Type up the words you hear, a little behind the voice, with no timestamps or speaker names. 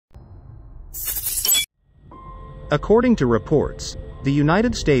According to reports, the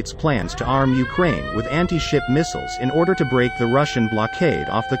United States plans to arm Ukraine with anti-ship missiles in order to break the Russian blockade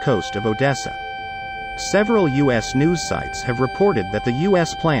off the coast of Odessa. Several U.S. news sites have reported that the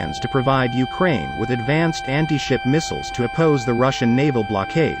U.S. plans to provide Ukraine with advanced anti-ship missiles to oppose the Russian naval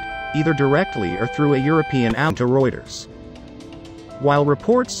blockade, either directly or through a European outlet. To Reuters. While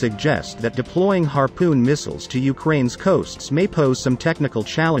reports suggest that deploying Harpoon missiles to Ukraine's coasts may pose some technical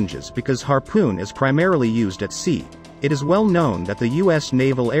challenges because Harpoon is primarily used at sea, it is well known that the U.S.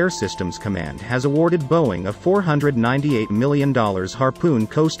 Naval Air Systems Command has awarded Boeing a $498 million Harpoon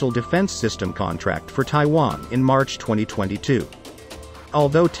coastal defense system contract for Taiwan in March 2022.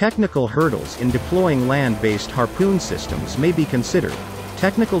 Although technical hurdles in deploying land-based Harpoon systems may be considered,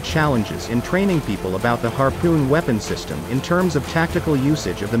 technical challenges in training people about the Harpoon weapon system in terms of tactical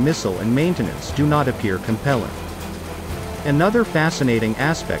usage of the missile and maintenance do not appear compelling. Another fascinating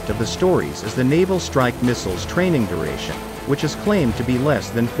aspect of the stories is the Naval Strike Missile's training duration, which is claimed to be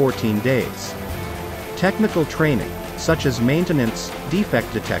less than 14 days. Technical training, such as maintenance,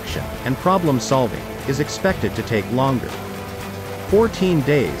 defect detection, and problem solving, is expected to take longer. 14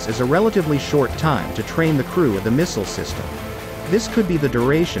 days is a relatively short time to train the crew of the missile system. This could be the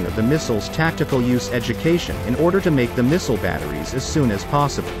duration of the missile's tactical use education in order to make the missile batteries as soon as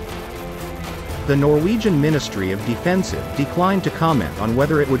possible. The Norwegian Ministry of Defense declined to comment on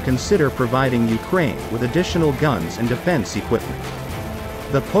whether it would consider providing Ukraine with additional guns and defense equipment.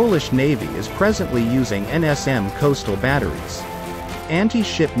 The Polish Navy is presently using NSM coastal batteries.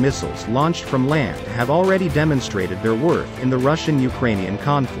 Anti-ship missiles launched from land have already demonstrated their worth in the Russian-Ukrainian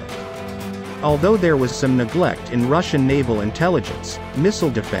conflict. Although there was some neglect in Russian naval intelligence, missile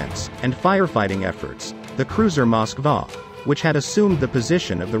defense, and firefighting efforts, the cruiser Moskva, which had assumed the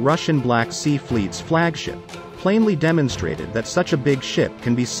position of the Russian Black Sea Fleet's flagship, plainly demonstrated that such a big ship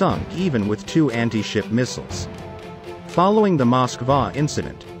can be sunk even with 2 anti-ship missiles. Following the Moskva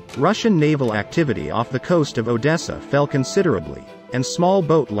incident, Russian naval activity off the coast of Odessa fell considerably, and small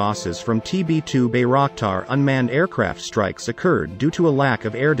boat losses from TB2 Bayraktar unmanned aircraft strikes occurred due to a lack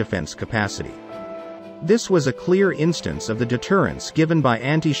of air defense capacity. This was a clear instance of the deterrence given by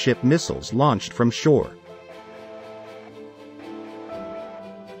anti-ship missiles launched from shore.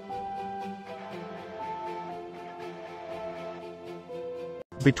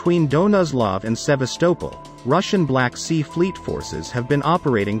 Between Donuzlov and Sevastopol, Russian Black Sea Fleet forces have been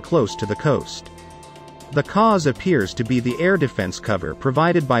operating close to the coast. The cause appears to be the air defense cover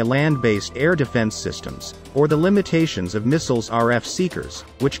provided by land-based air defense systems, or the limitations of missiles' RF seekers,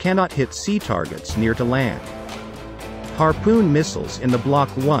 which cannot hit sea targets near to land. Harpoon missiles in the Block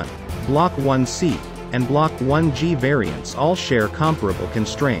 1, Block 1C, and Block 1G variants all share comparable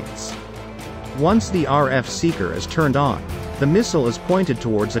constraints. Once the RF seeker is turned on, the missile is pointed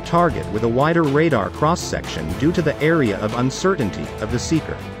towards a target with a wider radar cross-section due to the area of uncertainty of the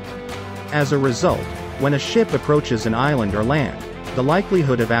seeker. As a result, when a ship approaches an island or land, the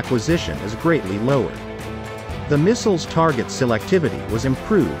likelihood of acquisition is greatly lowered. The missile's target selectivity was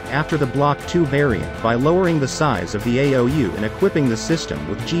improved after the Block 2 variant by lowering the size of the AOU and equipping the system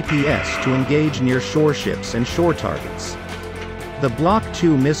with GPS to engage near-shore ships and shore targets. The Block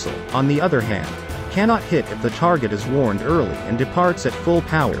 2 missile, on the other hand, cannot hit if the target is warned early and departs at full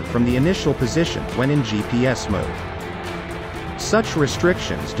power from the initial position when in GPS mode. Such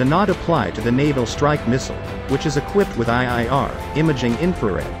restrictions do not apply to the Naval Strike Missile, which is equipped with IIR, imaging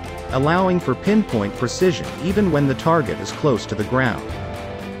infrared, allowing for pinpoint precision even when the target is close to the ground.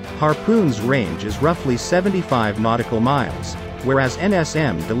 Harpoon's range is roughly 75 nautical miles, whereas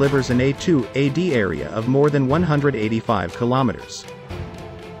NSM delivers an A2/AD area of more than 185 kilometers.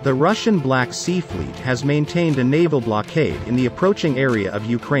 The Russian Black Sea Fleet has maintained a naval blockade in the approaching area of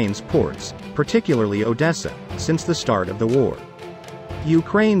Ukraine's ports, particularly Odessa, since the start of the war.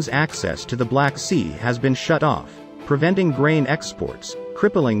 Ukraine's access to the Black Sea has been shut off, preventing grain exports,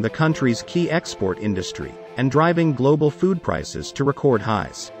 crippling the country's key export industry, and driving global food prices to record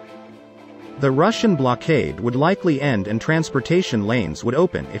highs. The Russian blockade would likely end and transportation lanes would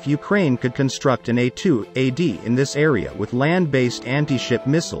open if Ukraine could construct an A2/AD in this area with land-based anti-ship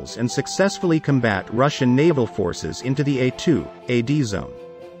missiles and successfully combat Russian naval forces into the A2/AD zone.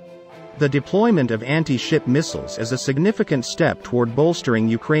 The deployment of anti-ship missiles is a significant step toward bolstering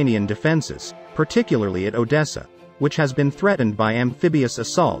Ukrainian defenses, particularly at Odessa, which has been threatened by amphibious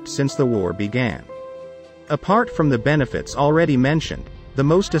assault since the war began. Apart from the benefits already mentioned, the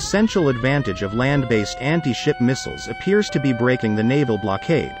most essential advantage of land-based anti-ship missiles appears to be breaking the naval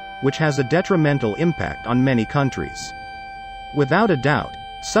blockade, which has a detrimental impact on many countries. Without a doubt,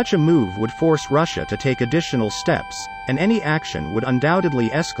 such a move would force Russia to take additional steps, and any action would undoubtedly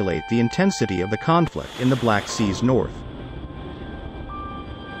escalate the intensity of the conflict in the Black Sea's north.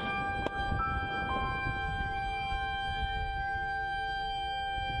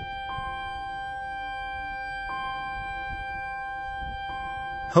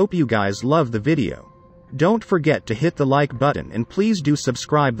 Hope you guys love the video. Don't forget to hit the like button and please do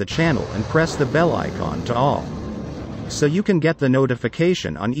subscribe the channel and press the bell icon to all, so you can get the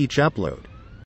notification on each upload.